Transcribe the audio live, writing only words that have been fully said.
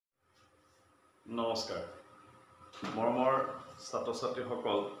নমস্কাৰ মৰমৰ ছাত্ৰ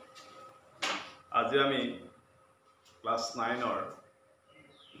ছাত্ৰীসকল আজি আমি ক্লাছ 9 ৰ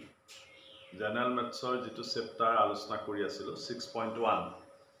জেনাৰেল মেথছৰ যেটো চেপ্টাৰ আলোচনা কৰি আছিলো 6.1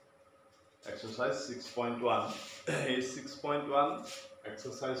 এক্সাৰসাইজ 6.1 এই 6.1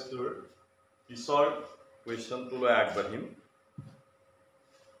 এক্সাৰসাইজটোৰ পিছৰ কুৱেশ্যনটোলৈ আগবাঢ়িম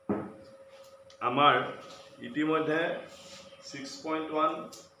আমাৰ ইতিমধ্যে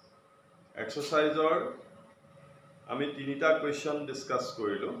 6.1 এক্সাৰসাইজৰ আমি তিনিটা কুৱেশ্যন ডিসকাস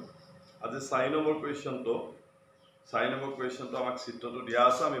কৰিলো আজি 4 নম্বৰ কুৱেশ্যনটো আমাক চিত্ৰটো দিয়া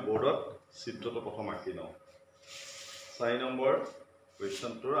আছে আমি বোৰ্ডত চিত্ৰটো প্ৰথম আঁকি লওঁ 4 নম্বৰ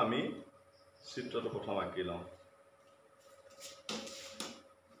কুৱেশ্যনটোৰ আমি চিত্ৰটো প্ৰথম আঁকি লওঁ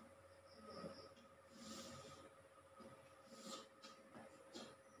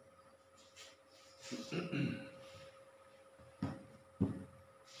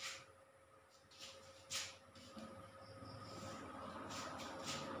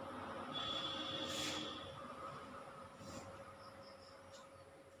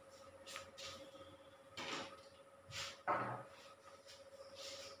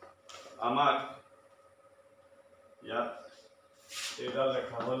আমাক ইয়াত এটা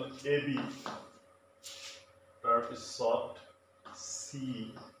লেখা হল AB তাৰ পিছত C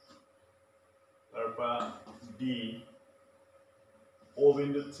তাৰপা D O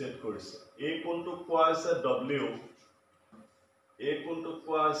বিন্দুত সেট কৰিছে এই কোণটো কোৱা হৈছে W এই কোণটো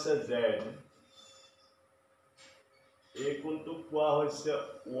কোৱা হৈছে Z এই কোণটো কোৱা হৈছে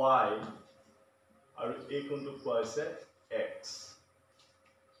Y আৰু এই কোণটো কোৱা হৈছে X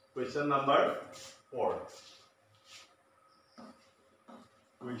Question number 4.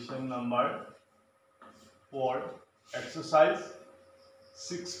 Question number 4. Exercise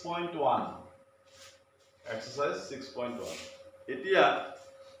 6.1. Exercise 6.1. এতিয়া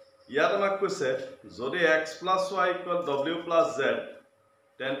ইয়াত আমাক কৈছে যদি x plus y equal w plus z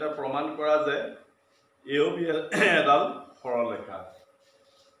তেন্তে প্ৰমাণ কৰা যে AOB এডাল সৰলৰেখা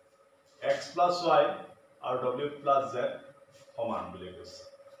x plus y আৰু w plus z সমান বুলি কৈছে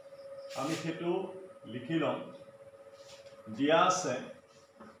আমি হেতু লিখি লম দিয়া আছে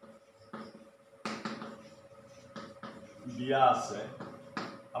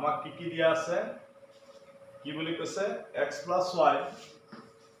আমাক কি দিয়া আছে কি বুলি কৈছে x plus y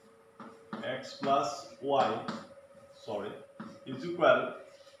is equal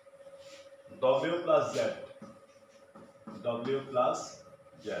w plus z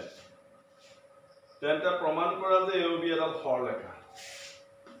তেন্তে প্ৰমাণ কৰা যে AOB এডাল সৰলৰেখা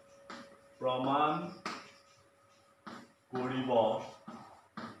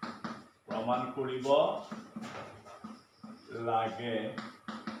প্ৰমাণ কৰিব লাগে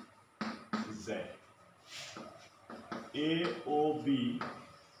যে AOB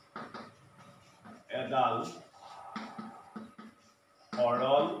এডাল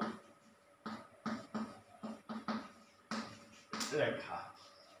সৰল ৰেখা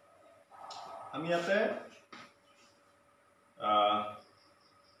আমি ইয়াতে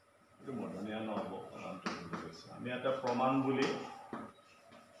আমি এটা প্ৰমাণ বুলি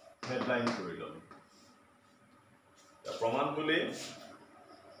হেডলাইন কৰি লম প্ৰমাণ বুলি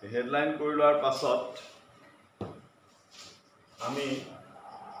হেডলাইন কৰি লোৱাৰ পাছত আমি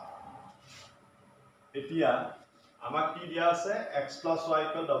এতিয়া আমাক কি দিয়া আছে x plus y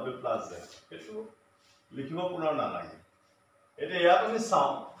equal w plus z এটো লিখিব পুনৰ নালাগে এতিয়া ইয়াত আমি চাও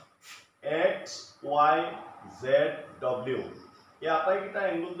x y z w এই আটাইকেইটা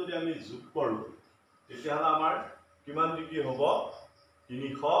এংগল যদি আমি যোগ কৰো তেতিয়াহলে আমাৰ কিমান ডিগ্ৰী হ'ব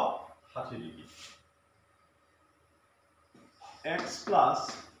 360 degree x plus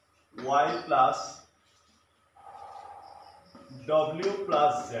y plus w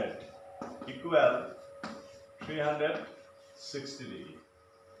plus z equal 360 degree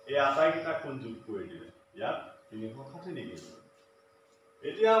এই আটাইকেইটা কোণ যোগ কৰি দিলে ইয়াত 360 ডিগ্ৰী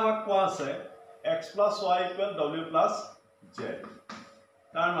এতিয়া আমাক কোৱা আছে x plus y equal w plus z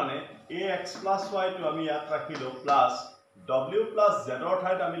তাৰ মানে ax plus y টো আমি ইয়াত ৰাখিলো প্লাস w plus z ৰ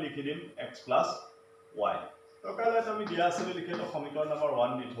ঠাইত আমি লিখি দিম x plus y তকালে আমি দিয়া আছে লিখিলো সমীকৰণ নম্বৰ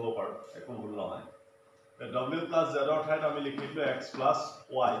 1 দি থব পাৰো একো ভুল নহয় w plus z ৰ ঠাইত আমি লিখিলো x plus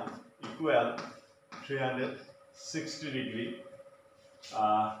y equal 360 degree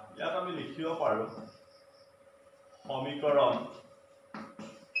ইয়াত আমি লিখিব পাৰো সমীকৰণ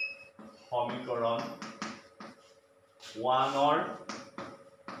 1 ৰ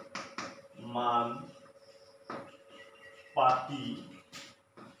মান পাতি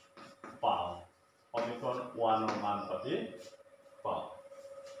পাও সমীকৰণ 1 ৰ মান পাতি পাও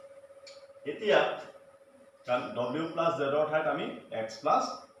এতিয়া কাৰণ w plus z ৰ ঠাইত আমি x plus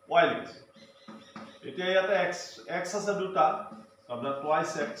y লিখিছো এতিয়া ইয়াতে x আছে দুটা তাহলে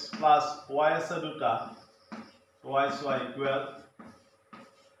twice x plus y আছে দুটা twice y equal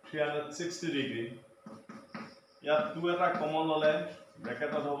 360 degree ইয়াত 2 এটা কমন ললে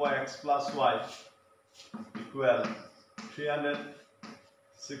ব্র্যাকেটত হ'ব x plus y equal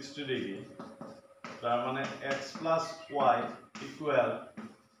 360 degree তাৰ মানে x plus y equal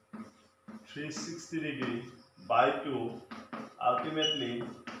 360 degree by 2 ultimately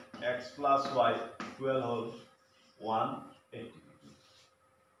x plus y equal whole 180 degree.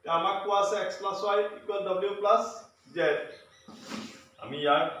 আমাক কোৱা আছে x plus y equal w plus z আমি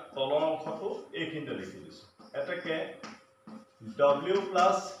ইয়াৰ তলৰ অংশটো এইখিনিতে লিখি দিছো এটাকে w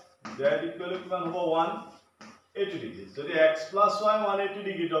plus z equal কিমান হ'ব 180 degree যদি x plus y 180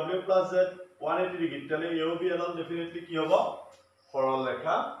 degree w plus z 180 degree তেনে AOB এডাল ডেফিনেটলি কি হ'ব সৰল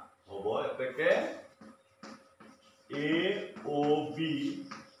ৰেখা হ'ব এটাকে AOB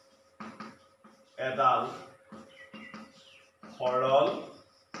এডাল সৰল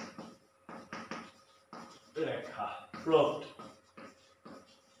ৰেখা প্লট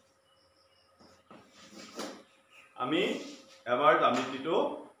আমি এবাৰ জ্যামিতিটো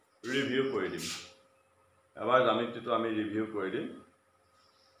ৰিভিউ কৰি দিম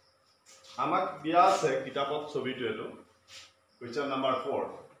আমাক দিয়া আছে কিতাপত ছবিটো এটো কোৱেশ্চন নাম্বাৰ 4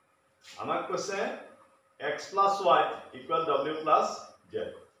 আমাক কৈছে x plus y equal w plus z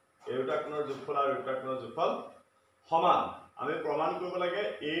এই দুটা কোণৰ যোগফল আৰু দুটা কোণৰ যোগফল সমান আমি প্ৰমাণ কৰিব লাগে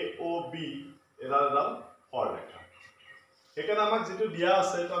AOB এডাল সৰল ৰেখা এখানে আমাক যেটো দিয়া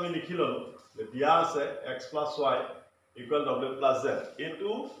আছে তো আমি লিখি ললো যে দিয়া আছে x plus y equal w plus z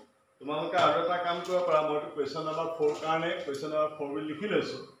এটো তোমালোকে আৰু এটা কাম কৰিব পাৰা মই কোৱেশ্চন নাম্বাৰ 4 কাৰণে কোৱেশ্চন নাম্বাৰ 4 বুলি লিখি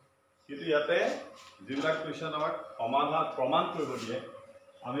লৈছো কিন্তু ইয়াতে যিবিলাক কোৱেশ্চন আমাক সমাধান প্ৰমাণ কৰিব দিয়ে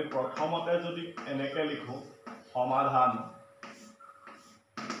আমি প্ৰথমতে যদি এনেকে লিখো সমাধান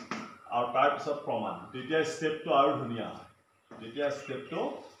আৰু তাৰ পিছত প্ৰমাণ দ্বিতীয় স্টেপটো আৰু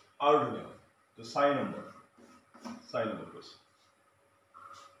ধুনিয়া তো 6 নম্বৰ কোৱেশ্চন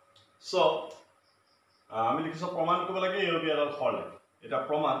সো আমি লিখিছো প্ৰমাণ কৰিব লাগে AOB এডাল সৰল এটা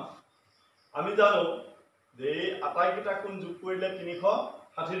প্ৰমাণ আমি জানো যে এই আটাইকেইটা কোণ যোগ কৰিলে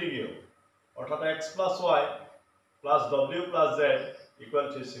 360 ডিগ্ৰী হ'ব অৰ্থাৎ x plus y plus w plus z equal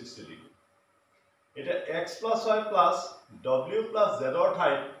 360 degree এটা x plus y plus w plus z ৰ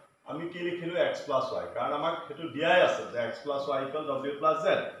ঠাইত আমি কি লিখিলো x plus y কাৰণ আমাক হেতু দিয়াই আছে যে x plus y equal w plus z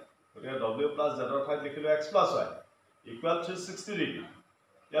গতিকে w plus z ৰ ঠাইত লিখিলো x plus y equal 360 degree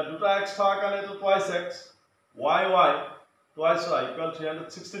ইয়াত দুটা x থকাৰ কাৰণে এটো twice x y twice y equal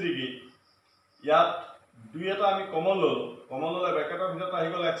 360 degree ইয়াত দুই এটা আমি কমন ললে ব্ৰ্যাকেটৰ ভিতৰত আহি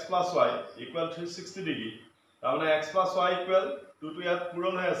গল x plus y equal 360 degree তাৰ মানে x plus y equal 2 to ইয়াত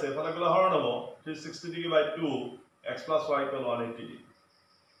পূৰণ হৈ আছে এফালে গলে হৰণ হ'ব 360 degree by 2 x plus y equal 180 degree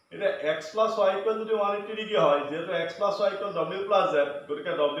এটা x plus y equal যদি 180 ডিগ্ৰী হয় যেহেতু x plus y equal w plus z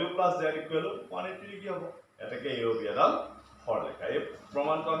গতিকে w plus z equal 180 degree হ'ব এটাকে AOB এডাল সৰল ৰেখা এই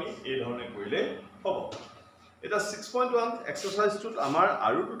প্ৰমাণটো আমি এই ধৰণে কৰিলে হ'ব এটা 6.1 এক্সাৰসাইজটোত আমাৰ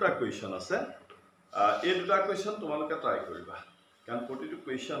আৰু দুটা কোৱেশ্চন আছে এই দুটা কোৱেশ্চন তোমালোকে ট্ৰাই কৰিবা কাৰণ প্ৰতিটো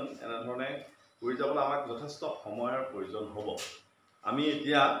কোৱেশ্চন এনে ধৰণে কৰি যাবলৈ আমাক যথেষ্ট সময়ৰ প্ৰয়োজন হ'ব আমি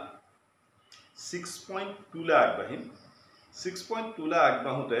এতিয়া 6.2 লে আগবাঢ়িম 6.2 লে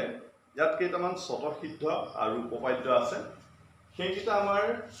আগবাঢ়োতে ইয়াত কেইটামান স্বতঃসিদ্ধ আৰু উপপাদ্য আছে সেইকেইটা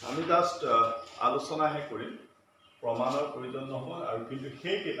আমি জাস্ট আলোচনাহে কৰিম প্ৰমাণৰ প্ৰয়োজন নহয় আৰু কিন্তু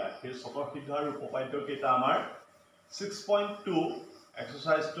সেই স্বতঃসিদ্ধ আৰু উপপাদ্য কেইটা আমাৰ 6.2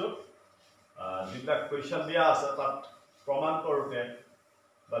 এক্সাৰসাইজটো যেটা কোৱেশ্চন দিয়া আছে তাত প্ৰমাণ কৰোতে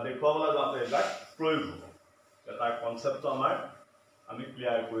বা দেখুৱাবলৈ যাওঁতে এটা প্ৰয়োগ হ'ব এটা কনসেপ্ট আমি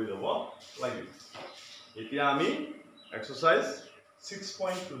ক্লিয়াৰ কৰি ল'ব লাগিব এতিয়া আমি এক্সাৰসাইজ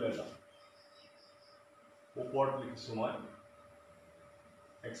 6.2 লে যাম ওপৰত লিখিছো মই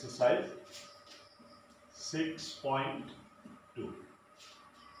এক্সাৰসাইজ 6.2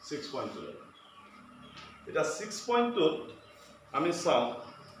 এটা 6.2 আমি চাও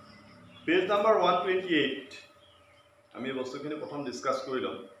পেজ নাম্বাৰ 128 আমি বস্তুখিনি প্ৰথম ডিসকাস কৰি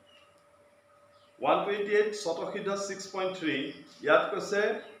লম 128 স্বতঃসিদ্ধ 6.3 ইয়াত কৈছে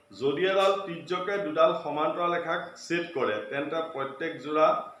যদি এডাল ত্ৰিজ্যকে দুডাল সমান্তৰাল ৰেখাক ছেদ কৰে তেন্তে প্ৰত্যেক জোড়া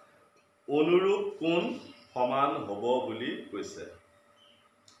অনুৰূপ কোণ সমান হ'ব বুলি কৈছে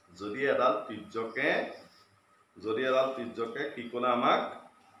যদি এডাল ত্ৰিজ্যকে কি কোনা আমাক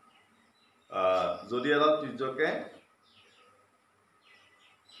যদি এডাল ত্ৰিজ্যকে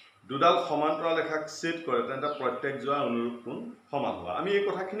দুডাল সমান্তৰাল ৰেখাক ছেদ কৰে তেন্তে প্ৰত্যেক জোড়া অনুৰূপ কোণ সমান হ'ব আমি এই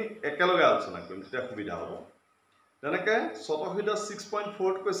কথাখিনি একেলগে আলোচনা কৰিম তেতিয়া সুবিধা হ'ব তেনেকৈ স্বতঃসিদ্ধ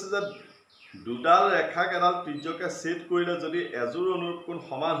 6.4 কৈছে যে দুডাল ৰেখাক এডাল ত্ৰিজ্যকে ছেদ কৰিলে যদি এযোৰ অনুৰূপ কোণ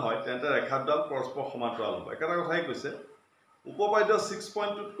সমান হয় তেন্তে ৰেখা দুডাল পৰস্পৰ সমান্তৰাল হ'ব একেটা কথাই কৈছে উপপাদ্য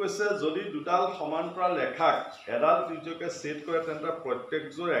 6.2 কৈছে যদি দুডাল সমান্তৰাল ৰেখাক এডাল ত্ৰিজ্যকে ছেদ কৰে তেন্তে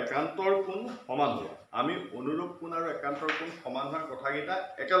প্ৰত্যেকযোৰ একান্তৰ কোণ সমান হ'ব আমি অনুৰূপ কোণ আৰু একান্তৰ কোণ সমান হোৱাৰ কথাকেইটা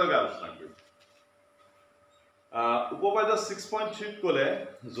একেলগে আলোচনা কৰিম উপপাদ্য 6.3 ক'লে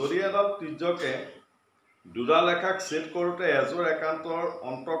যদি এডাল ত্ৰিজ্যকে দুডাল ৰেখাক ছেদ কৰোতে এযোৰ একান্তৰ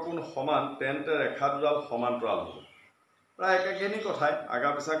অন্তঃকোণ সমান তেন্তে ৰেখা দুডাল সমান্তৰাল হ'ব প্ৰায় একেখিনি কথাই আগা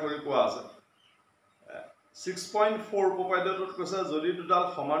পিছা কৰি কোৱা আছে 6.4 উপপাদ্যটোত কৈছে যদি দুডাল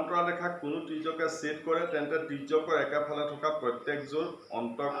সমান্তৰাল ৰেখাক কোনো ত্ৰিজ্যকে ছেদ কৰে তেন্তে ত্ৰিজ্যকৰ একেফালে থকা প্ৰত্যেকযোৰ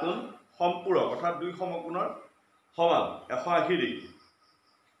অন্তঃকোণ সম্পূৰক অৰ্থাৎ দুই সমকোণৰ সমান 180 ডিগ্ৰী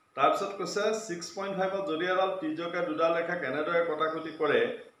তাৰপিছত কৈছে 6.5 যদি এডাল ত্ৰিজ্যকে দুডাল ৰেখাক এনেদৰে কটাকটি কৰে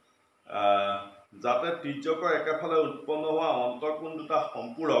যাতে ত্ৰিজ্যকৰ একেফালে উৎপন্ন হোৱা অন্তঃকোণ দুটা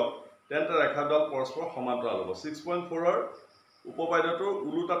সম্পূৰক তেন্তে ৰেখা দুডাল পৰস্পৰ সমান্তৰাল হ'ব 6.4 ৰ উপপাদ্যটোৰ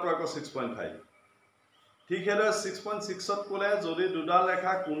উলুটাটো আকৌ 6.5 ঠিক হেৰে 6.6 ত ক'লে যদি দুডাল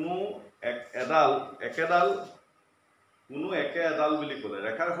ৰেখা কোনো একেডাল বুলি ক'লে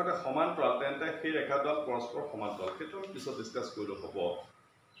ৰেখাৰ সৈতে সমান্তৰাল তেন্তে সেই ৰেখা দুডাল পৰস্পৰ সমান্তৰাল সেইটো আমি পিছত ডিসকাস কৰিলে হ'ব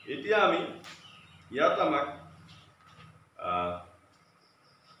এতিয়া আমি ইয়াত আমাক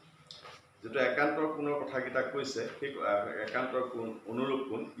যেটো একান্তৰ কোণৰ কথাকিটা কৈছে সেই একান্তৰ কোণ অনুৰূপ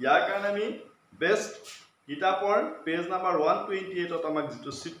কোণ ইয়াৰ কাৰণে আমি বেস্ট কিতাপৰ পেজ নাম্বাৰ 128 ত আমাক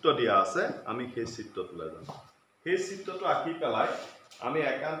যেটো চিত্ৰ দিয়া আছে আমি সেই চিত্ৰটোলৈ যাম সেই চিত্ৰটো আঁকি পেলাই আমি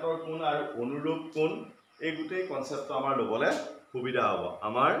একান্তৰ কোণ আৰু অনুৰূপ কোণ এই গোটেই কনসেপ্টটো আমাৰ লবলে সুবিধা হ'ব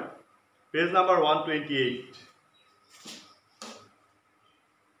আমাৰ পেজ নাম্বাৰ 128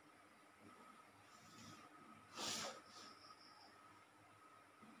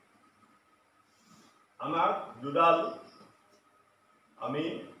 আমাৰ দুডাল আমি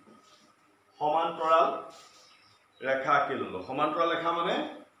সমান্তৰাল ৰেখা আঁকি ললো সমান্তৰাল ৰেখা মানে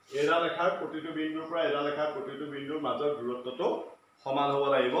এডাল ৰেখাৰ প্ৰতিটো বিন্দুৰ পৰা এডাল ৰেখাৰ প্ৰতিটো বিন্দুৰ মাজৰ দূৰত্বটো সমান হ'ব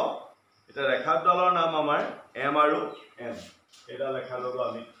লাগিব এটা ৰেখা দুডালৰ নাম আমাৰ m আৰু n এডাল ৰেখা ললো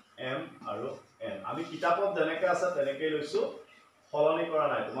আমি m আৰু n আমি কিতাপত যেনেকৈ আছে তেনেকৈ লৈছো সলনি কৰা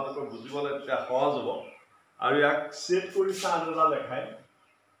নাই তোমালোকৰ বুজিবলৈ এটা সহজ হ'ব আৰু ইয়াক ছেট কৰিছা আনডাল ৰেখাই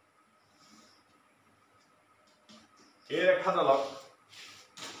এই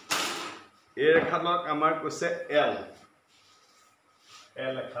ৰেখাডালক আমাৰ কৈছে L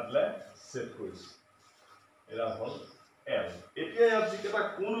ৰেখাডালে ছেট কৰিছে এৰা হল L এতিয়া ইয়াত যিটা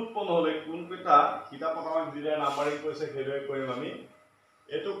কোণ উৎপন্ন হলে কোণকেইটা কিতাপত আমাক যিৰে নাম্বাৰিং কৰিছে সেইদৰে কৰিম আমি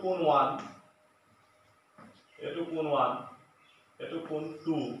এটো কোণ 1 এটো কোণ 1 এটো কোণ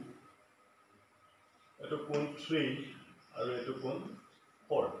 2 এটো কোণ 3 আৰু এটো কোণ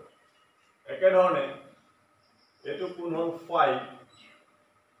 4 একে ধৰণে এটো কোণ হল 5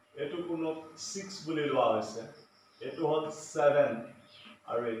 এটো কোণ 6 বুলি লোৱা হৈছে এটো হল 7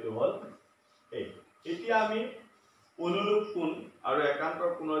 আৰু এটো হল 8 এতিয়া আমি অনুৰূপ কোণ আৰু একান্তৰ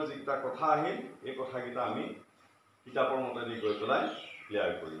কোণৰ যিটা কথা আহিল এই কথাকিটা আমি কিতাপৰ মতে দি গৈ পেলাই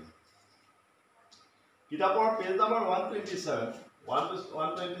ক্লিয়াৰ কৰিম কিতাপৰ পেজ নাম্বাৰ 127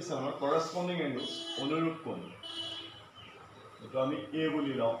 ৰ কৰেসপন্ডিং এংগল অনুৰূপ কোণ এটো আমি a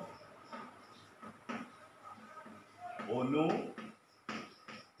বুলি লওঁ অনুৰূপ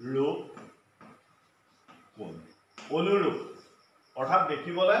কোণ অনুৰূপ অৰ্থাৎ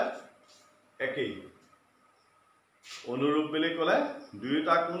দেখিবলৈ একেই অনুৰূপ বুলি ক'লে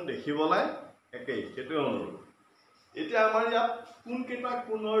দুইটা কোণ দেখিবলৈ একেই সেইটো অনুৰূপ এতিয়া আমাৰ ইয়াত কোন কেইটা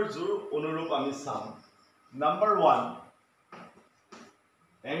কোণৰ জোৰ অনুৰূপ আমি চাম নাম্বাৰ 1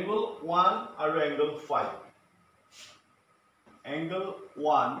 এংগল 1 আৰু এংগল 5 এংগল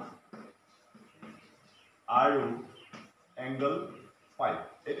 1 আৰু এংগল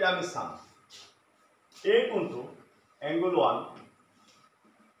 5 এতিয়া আমি চাম এই কোণটো এংগল 1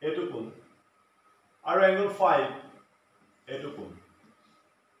 এটো কোণ আৰু এংগল 5 এটো কোণ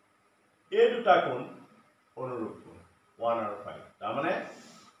এই দুটা কোণ অনুৰূপ কোণ 1 আৰু 5 তাৰ মানে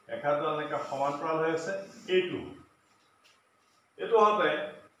ৰেখাডাল এনেকা সমান্তৰাল হৈ আছে এটো হতে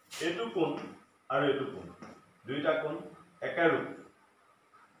এটো কোণ আৰু এটো কোণ দুইটা কোণ একেৰূপ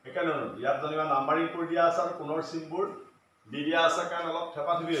একাৰণে ইয়াত জানিবা নাম্বাৰিং কৰি দিয়া আছে আৰু কোণৰ চিনবোৰ দি দিয়া আছে কাৰণ অলপ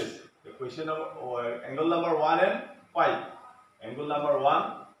থেপা থুবি আছে question number angle number 1 and 5 angle number 1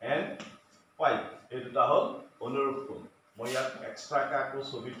 and 5 এই দুটা হল অনুৰূপ কোণ মই ইয়াত এক্সট্ৰা কাকো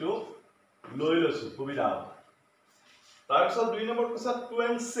ছবিটো লৈ লৈছো সুবিধা হ'ব তাৰপিছত দুই নম্বৰ কৈছে 2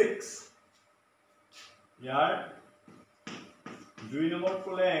 and 6 ইয়াৰ দুই নম্বৰ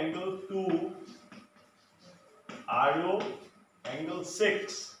ক'লে এংগল 2 আৰু এংগল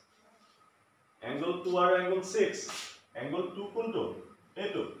 6 এংগল 2 আৰু এংগল 6 এংগল 2 কোনটো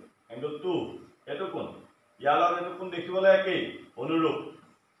এটো angle 2 etu কোন ইয়াৰ এটো কোন দেখিবলৈ একেই অনুৰূপ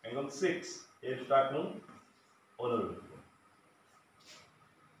angle 6 এই দুটা কোন অনুৰূপ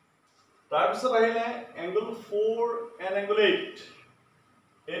তাৰ পিছত আহিলে angle 4 and angle 8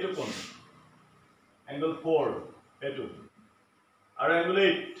 এটো কোন angle 4 এটো আৰু angle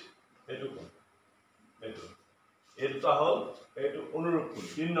 8 এটো কোন এটো এটা হল এটো অনুৰূপ কোণ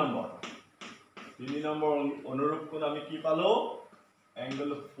 3 নম্বৰ অনুৰূপ কোণ আমি কি পালো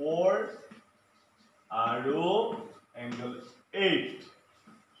angle 4 আৰু angle 8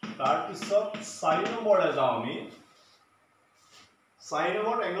 তাৰ পিছত 4 নম্বৰলে যাও আমি 4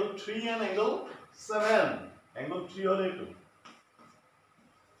 number angle 3 and angle 7 angle 3 হল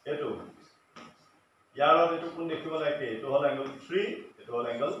এটো ইয়াৰ এটো কোণ দেখিব লাগে এটো হল angle 3 এটো হল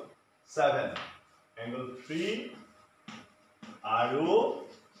angle 7 angle 3 আৰু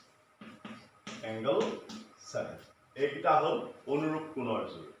angle 7 এইটা হল অনুৰূপ কোণৰ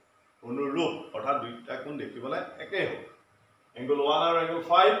জোৰ অনুৰূপ অৰ্থাৎ দুইটা কোণ দেখিবলৈ একে হ'ব angle 1 আৰু angle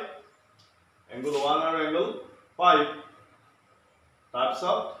 5 angle 1 আৰু angle 5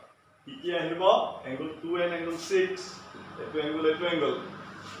 তাৰপিছত কি আহিব angle 2 and angle 6 এটো angle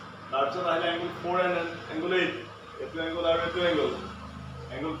তাৰপিছত আহিলে angle 4 and angle 8 এটো angle আৰু এটো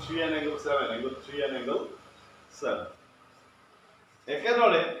angle 3 and angle 7 angle 3 and angle 7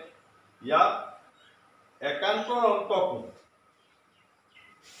 একেদৰে ইয়াত একান্তৰ অন্তকোণ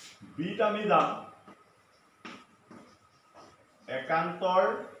বিট আমি যাম একান্তৰ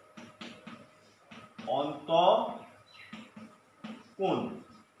অন্তকোণ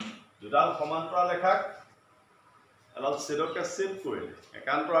দুডাল সমান্তৰাল ৰেখাক এডাল ছেদকে ছেদ কৰিলে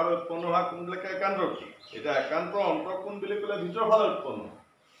একান্তৰ আৰু উৎপন্ন হোৱা কোণবিলাকে একান্তৰ কি এটা একান্তৰ অন্তকোণ বুলি ক'লে ভিতৰ ফালে উৎপন্ন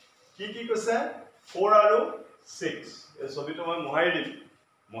কি কৈছে 4 আৰু 6 এই ছবিটো মই মোহাৰি দিম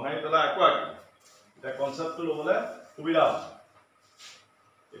মোহাৰি পেলাই আকৌ আঁকিম এটা কনসেপ্টটো লবলৈ সুবিধা হ'ব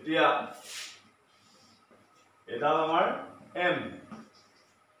এতিয়া এডাল আমাৰ m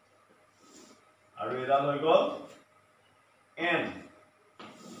আৰু এডাল হৈ গ'ল n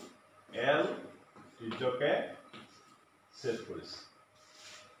l ত্ৰিজ্যকে ছেদ কৰিছে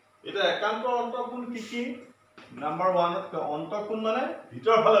এটা একান্তৰ অন্তকোণ কি নাম্বাৰ 1 অন্তকোণ মানে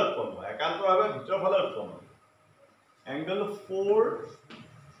ভিতৰ ফালে উৎপন্ন একান্তভাৱে ভিতৰ ফালে উৎপন্ন angle 4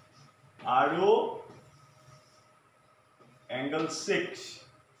 আৰু angle 6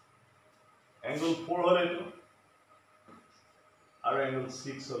 angle 4 হল এটো আৰু angle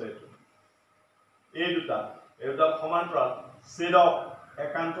 6 হল এটো এই দুটা সমান্তৰাল ছেদক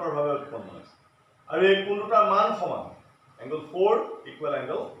একান্তৰভাৱে উৎপন্ন হৈছে আৰু এই কোণটাৰ মান সমান angle 4 equal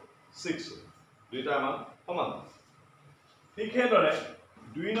angle 6 দুইটাৰ মান সমান ঠিক সেইদৰে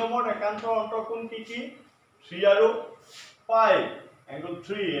 2 নম্বৰ একান্তৰ অন্তকোণ কি 3 আৰু 5 angle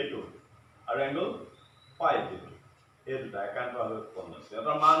 3 এটো আৰু angle 5 এটো এই দুটা একান্তভাৱে উৎপন্ন হৈছে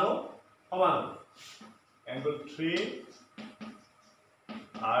এটাৰ মানো সমান angle 3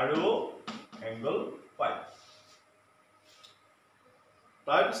 আৰু angle 5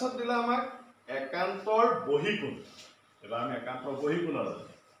 তাৰ পিছত দিলে আমাক একান্তৰ বহিকোণ এবাৰ আমি একান্তৰ বহিকোণৰ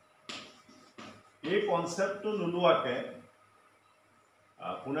এই কনসেপ্টটো নোলোৱাকে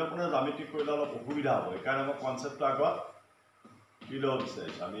পুনে জ্যামিতি কৰিলে অলপ অসুবিধা হ'ব এইকাৰণে মই কনসেপ্টটো আগত দিলো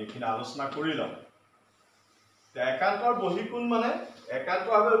বিচাৰিছো আমি এখিনি আলোচনা কৰি লম একান্তৰ বহিকোণ মানে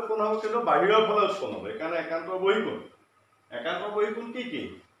একান্তভাৱে উৎপন্ন হ'ব কিন্তু বাহিৰৰ ফালে উৎপন্ন হ'ব এইকাৰণে একান্তৰ বহিকোণ কি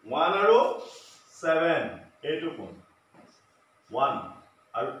 1 আৰু 7 এইটো কোণ 1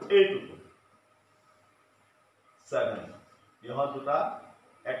 আৰু এইটো কোণ 7 ইহত দুটা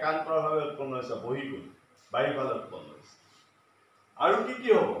একান্তৰভাৱে উৎপন্ন হৈছে বহিকোণ বাহিৰ ফালে উৎপন্ন হৈছে আৰু কি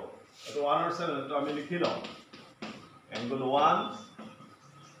হ'ব এটো 1 আৰু 7 এটো আমি লিখি লম angle 1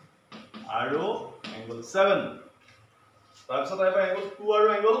 আৰু angle 7 তাৰপিছত আহিব angle 2 আৰু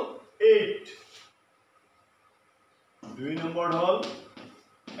angle 8 2 নম্বৰ হল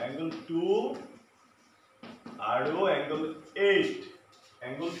angle 2 আৰু angle 8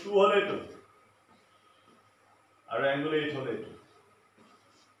 angle 2 হল এটো আৰু angle 8 হল এটো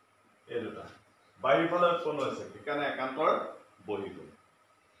এই দুটা বাহিৰ ফালে উৎপন্ন হৈছে সেইকাৰণে একান্তৰ বহিকোণ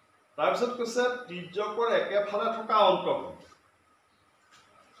তাৰপিছত কৈছে ত্ৰিজ্যকৰ একেফালে থকা অন্তকোণ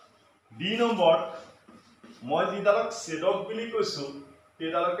ডি নম্বৰ মই যিডালক ছেদক বুলি কৈছো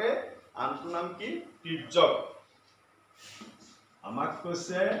সেইডালকে আনটো নাম কি ত্ৰিজ্যক আমাক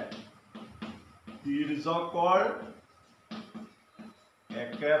কৈছে ত্ৰিজ্যকৰ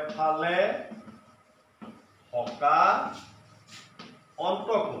একেফালে থকা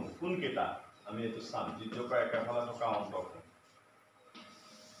অন্তকোণ কোনকেইটা আমি এটো চাম ত্ৰিজ্যকৰ একেফালে থকা অন্তকোণ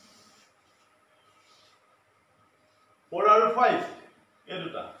 4 আৰু 5 এই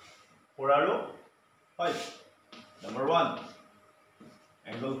দুটা 4 আৰু 5 number 1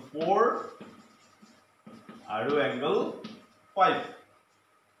 angle 4 আৰু angle 5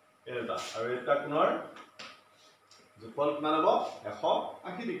 এটা আৰু এটা কোণৰ যোগফল কিমান হ'ব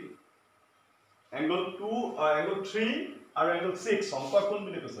 180 ডিগ্ৰী angle 2 angle 3 আৰু angle 6 অন্ত কোণ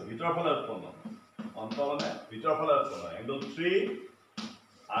বুলি কৈছে ভিতৰ ফালে উৎপন্ন অন্ত মানে ভিতৰ ফালে উৎপন্ন angle 3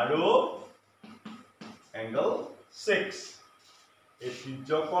 আৰু angle 6 এই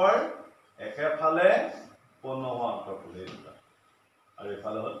ত্ৰিজ্যকৰ একেফালে উৎপন্ন হোৱা অন্তঃকোণ এই দুটা আৰু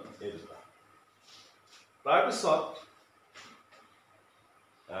এফালে হ'ল এই দুটা তাৰ পিছত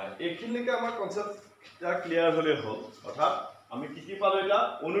এইখিনিকে আমাৰ কনসেপ্টটা ক্লিয়াৰ হলে হ'ল অৰ্থাৎ আমি কি পালো এটা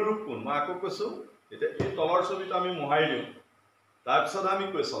অনুৰূপ কোণ মই আকৌ কৈছো এটা এই তলৰ ছবিটো আমি মোহাই দিও তাৰ পিছত আমি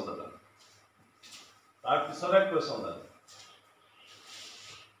কোৱেশ্চন এটা তাৰ পিছতে কোৱেশ্চন এটা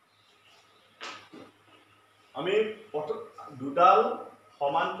আমি দুডাল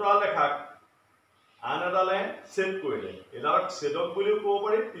সমান্তৰাল ৰেখাক আন এডালে ছেদ কৰিলে এডালক ছেদক বুলিও ক'ব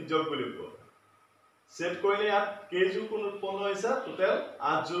পাৰি ত্ৰিজ্যক বুলিও ক'ব পাৰি ছেদ কৰিলে ইয়াত কেইযোৰ কোণ উৎপন্ন হৈছে টোটেল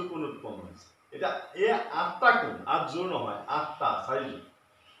 8 যোৰ কোণ উৎপন্ন হৈছে এটা এই 8টা কোণ 8 যোৰ নহয় 8টা 4 যোৰ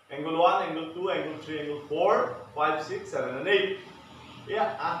angle 1 angle 2 angle 3 angle 4 5 6 7 and 8 এই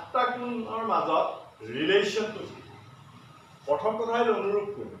 8টা কোণৰ মাজত ৰিলেচনটো প্ৰথম কথা হ'ল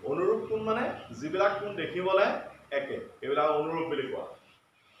অনুৰূপ কোণ মানে যিবিলাক কোণ দেখিবলৈ একে এইবিলাক অনুৰূপ বুলি কোৱা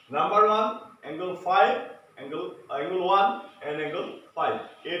number 1 angle 5 angle 1 and angle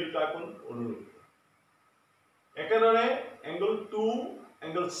 5 এই দুটা কোণ অনুৰূপ একেদৰে angle 2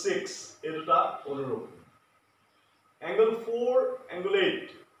 angle 6 এই দুটা অনুৰূপ angle 4 angle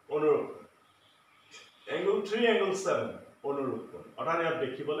 8 অনুৰূপ angle 3 angle 7 অনুৰূপ অৰ্থাৎ ইয়াত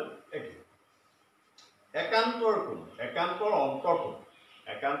দেখিবলৈ একে একান্তৰ কোণ একান্তৰ অন্তঃকোণ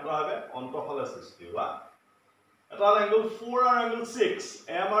একান্তভাৱে অন্তঃফলে সৃষ্টি হোৱা এটা angle 4 আৰু angle 6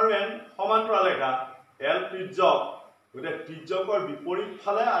 m আৰু n সমান্তৰাল ৰেখা l ত্ৰিজ্যক গতে ত্ৰিজ্যকৰ বিপৰীত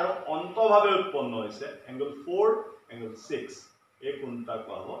ফালে আৰু অন্তঃভাৱে উৎপন্ন হৈছে angle 4 angle 6 এই কোণটা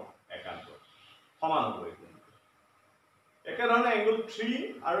কোৱা হ'ব একান্তৰ সমান হ'ব এই কোণ একেধৰণে angle 3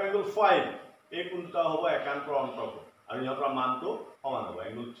 আৰু angle 5 এই কোণটা হ'ব একান্তৰ অন্তঃকোণ আৰু ইহঁতৰ মানটো সমান হ'ব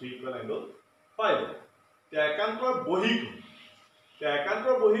angle 3 = angle 5 তে একান্তৰ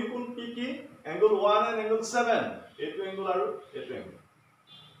বহিকোণ কি angle 1 and angle 7 এইটো angle আৰু এইটো angle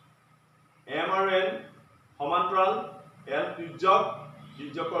m আৰু n সমান্তৰাল l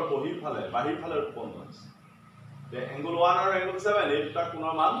ত্ৰিজ্যকৰ বাহিৰ ফালে উৎপন্ন হৈছে তে angle 1 আৰু angle 7 এই দুটা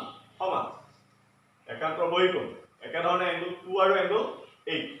কোণৰ মান সমান একান্তৰ বহিকোণ একেধৰণে angle 2 আৰু angle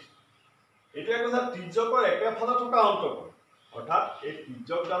 8 এটা কথা ত্ৰিজ্যকৰ একেফালে থকা অন্তঃকোণ অৰ্থাৎ এই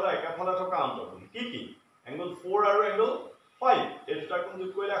ত্ৰিজ্যকডালৰ একেফালে থকা অন্তঃকোণ কি angle 4 আৰু angle 5 এই দুটা কোণ যোগ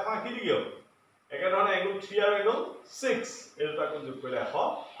কৰিলে 180 ডিগ্ৰী হ'ব একেধৰণে angle 3 আৰু angle 6 এই দুটা কোণ যোগ কৰিলে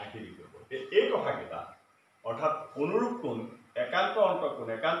 180 ডিগ্ৰী হ'ব এই কথাকেইটা অৰ্থাৎ অনুৰূপ কোণ একান্তৰ অন্তঃকোণ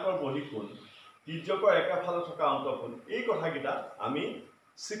একান্তৰ বহিকোণ ত্ৰিজ্যকৰ একেফালে থকা অন্তঃকোণ এই কথাকেইটা আমি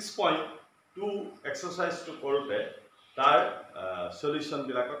 6.2 এক্সাৰসাইজটো কৰোতে তাৰ সলিউশন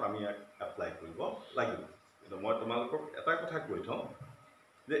বিলাকত আমি এপ্লাই কৰিব লাগিব কিন্তু মই তোমালোকক এটা কথা কৈ থওঁ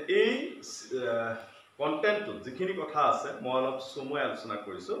যে এই কন্টেন্টটো যিখিনি কথা আছে মই অলপ সময় আলোচনা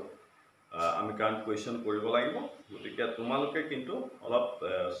কৰিছো আমি কাৰেন্ট কোৱেশ্চন কৰিব লাগিব গতিকে তোমালোকে কিন্তু অলপ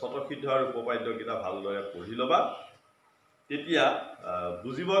শতসিদ্ধ আৰু উপপাদ্য কিটা ভালদৰে পঢ়ি লবা তেতিয়া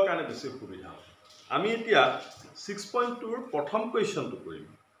বুজিবৰ কাৰণে বেছি সুবিধা হ'ব আমি এতিয়া 6.2 ৰ প্ৰথম কোৱেশ্চনটো কৰিম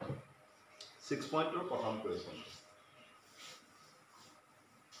 6.2 ৰ প্ৰথম কোৱেশ্চন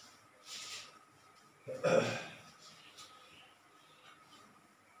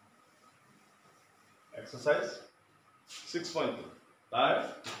exercise 6.2 তাৰ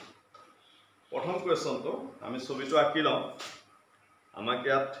প্ৰথম কোৱেশ্চনটো আমি ছবিটো আঁকি লওঁ আমাক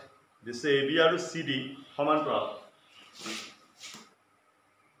ইয়াত দিছে AB আৰু CD সমান্তৰাল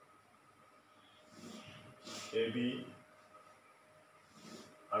AB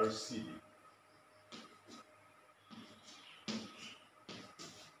আৰু CD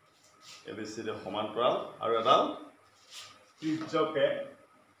ABCD সমান্তৰাল আৰু এডাল ত্ৰিজ্যকে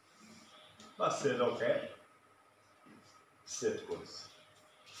বা ছেদকে ছেদ কৰিছে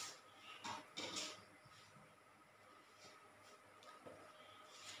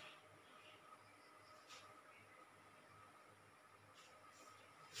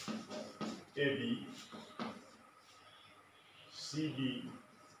AB CD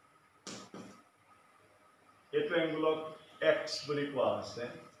এইটো এংগুলক X বুলি কোৱা হৈছে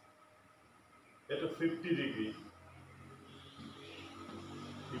এটো 50 ডিগ্ৰী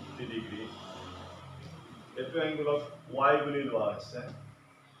এটো এংগুলক Y বুলি লোৱা হৈছে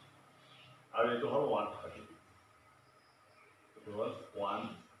আৰু এটো হ'ল 130 এটো হ'ল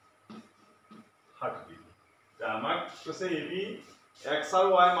 130 তে আমাক কৈছে AB x আৰু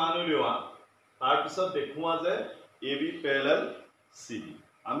y মান উলিওৱা তাৰ পিছত দেখুৱা যে AB parallel CD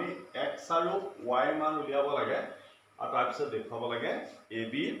আমি x আৰু y মান উলিয়াব লাগে আৰু তাৰ পিছত দেখুৱাব লাগে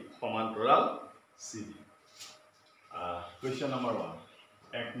AB সমান্তৰাল CD question number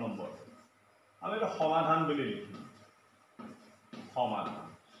 1 এক নম্বৰ আমি এটা সমাধান বুলি লিখিম সমাধান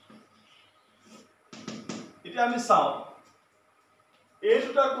এতিয়া আমি চাও এই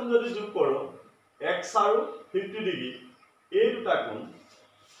দুটা কোণ যদি যোগ কৰো x আৰু 50 ডিগ্ৰী এই দুটা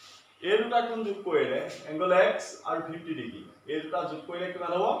কোণ যোগ কৰিলে এংগল x আৰু 50 ডিগ্ৰী এই দুটা যোগ কৰিলে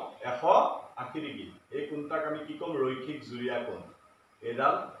কিমান হ'ব 180 ডিগ্ৰী এই কোণটাক আমি কি কম ৰৈখিক জুৰীয়া কোণ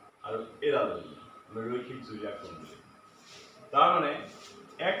এডাল আৰু এডাল আমি ৰৈখিক জুৰীয়া কোণ বুলি তাৰ মানে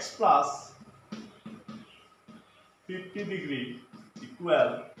x plus 50 degree equal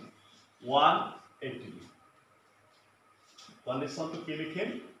 180 degree condition to কি লিখিম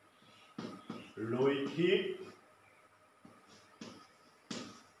রৈখিক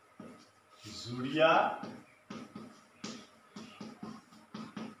জুরিয়া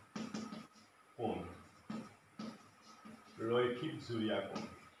কোণ রৈখিক জুরিয়া কোণ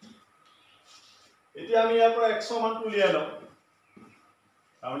এতিয়া আমি ইয়াৰ পৰা x মানটো উলিয়াই লওঁ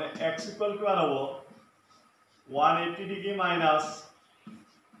তাৰমানে x equal কিমান হ'ব 180 degree minus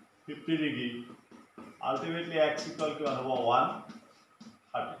 50 degree ultimately x equal to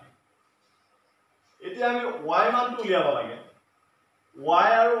 130 এতিয়া আমি y মানটো উলিয়াব লাগে y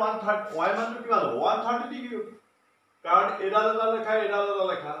আৰু 130 y মানটো কিমান হ'ব 130 ডিগ্ৰী কাৰণ এডাল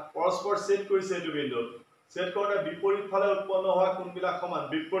লেখা পৰস্পৰ সেট কৰিছে এই বিন্দুত সেট কৰোতে বিপৰীত ফালে উৎপন্ন হোৱা কোণবিলাক সমান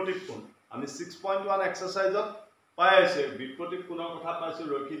বিপৰীত কোণ আমি 6.1 এক্সাৰসাইজত পাই আছে বিপৰীত কোণৰ কথা পাইছো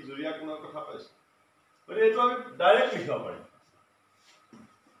ৰৈখিক জুৰীয়া কোণৰ কথা পাইছো গতিকে এইটো আমি ডাইৰেক্ট লিখিব পাৰিম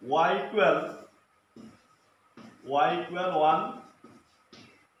y equal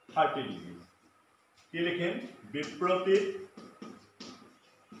 130 ডিগ্ৰী কি লিখিম বিপৰীত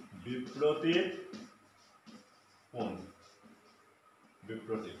কোণ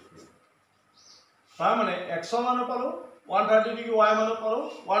তাৰ মানে x মানো পালো 130 ডিগ্ৰী y মানো পালো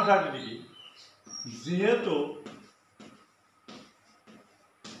 130 ডিগ্ৰী যেহেতু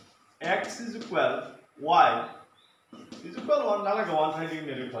x is equal y is equal 1 নালাগে 130 ডিগ্ৰী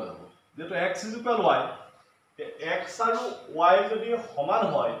নেগেটিভ হৈ যাব যেহেতু x is equal y x আৰু y যদি সমান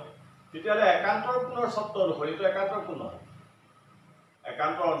হয় তেতিয়ালে একান্তৰ কোণৰ শৰ্ত অনুসৰি এটো একান্তৰ কোণ হয়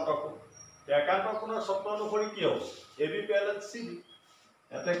একান্তৰ অন্তঃকোণ একান্তৰ কোণৰ শৰ্ত অনুসৰি কি হ'ব AB parallel CD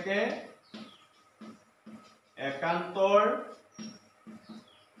এটাকে একান্তৰ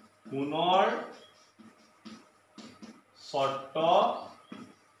কোণৰ শৰ্ত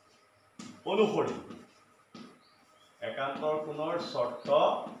অনুসৰি একান্তৰ কোণৰ শৰ্ত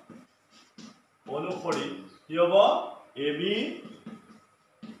অনুসৰি কি হ'ব AB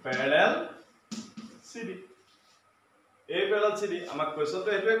parallel CD AB parallel CD আমাক কোৱেশ্চনটো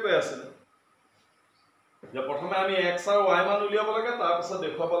এটোৱে কৈ আছে যে প্ৰথমে আমি x আৰু y মান উলিয়াব লাগে তাৰ পিছত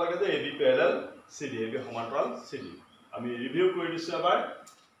দেখুৱাব লাগে যে AB parallel CD AB সমান্তৰাল CD আমি ৰিভিউ কৰি দিছো এবাৰ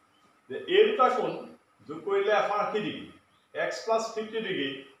যে এই দুটা কোণ যোগ কৰিলে 180 degree x plus 50 degree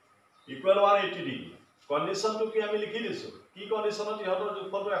equal 180 degree কন্ডিশনটো কি আমি লিখি দিছো কি কন্ডিশনত ইহঁতৰ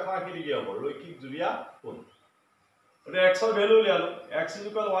যোগফলটো 180 ডিগ্ৰী হ'ব ৰৈখিক জুৰীয়া কোণ ওটা x এর value লিয়ালো x is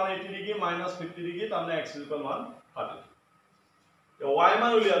equal 180 degree minus 50 degree তাহলে x is equal 130 তো y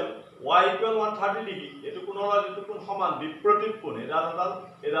মান লিয়ালো y equal 130 degree এটো কোণৰ যেটো কোণ সমান বিপৰীত কোণ এডাল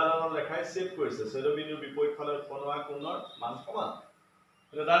লেখাই সেট কৰিছে সেটো বিন্দুৰ বিপৰীত ফালে উৎপন্ন হোৱা কোণৰ মান সমান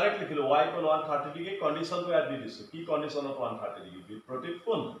এটা ডাইৰেক্ট লিখিলো y equal 130 degree কন্ডিশনটো এড দি দিছো কি কন্ডিশনত 130 degree বিপৰীত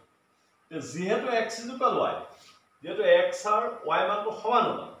কোণ তে যেহেতু x is equal y যেহেতু x আৰ y মানটো সমান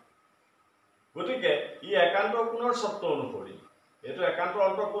হ'ব গতিকে ই একান্তৰ কোণৰ শৰ্ত অনুসৰি এটো একান্তৰ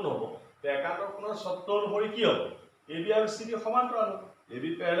অন্তঃকোণ হ'ব তে একান্তৰ কোণৰ শৰ্ত অনুসৰি কি হ'ব AB আৰু CD সমান্তৰাল হ'ব AB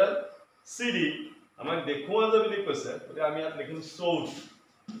parallel CD আমাক দেখুৱা যে বুলি কৈছে গতিকে আমি ইয়াত লিখিম showed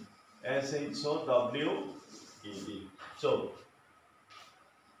SHOWED showed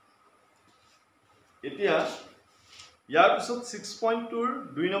এতিয়া ইয়াৰ পিছত 6.2 ৰ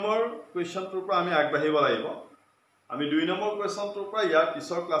 2 নম্বৰ কোৱেশ্চনটোৰ পৰা আমি আগবাঢ়িব লাগিব আমি 2 নম্বৰ কোৱেশ্চনটোৰ পৰা ইয়াৰ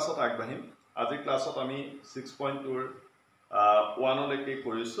পিছৰ ক্লাছত আগবাঢ়িম আজি ক্লাছত আমি 6.2 ৰ 1 লৈকে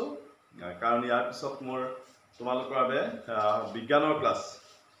কৰিছো কাৰণ ইয়াৰ পিছত মোৰ তোমালোকৰ বাবে বিজ্ঞানৰ ক্লাছ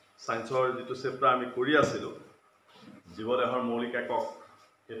সায়েন্সৰ যেটো চেপ্টাৰ আমি কৰি আছিলো জীৱদেহৰ মৌলিক একক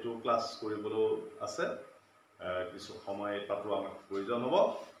এটো ক্লাছ কৰিবলৈ আছে কিছু সময় তাতো আমাক প্ৰয়োজন হ'ব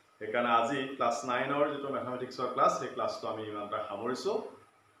সেইকাৰণে আজি ক্লাস 9 ৰ যেটো ম্যাথমেটিক্সৰ ক্লাছ এই ক্লাছটো আমি ইমানটা সামৰিছো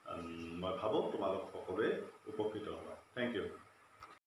মই ভাবো তোমালোক সকলোৱে উপকৃত হ'বা থ্যাংক ইউ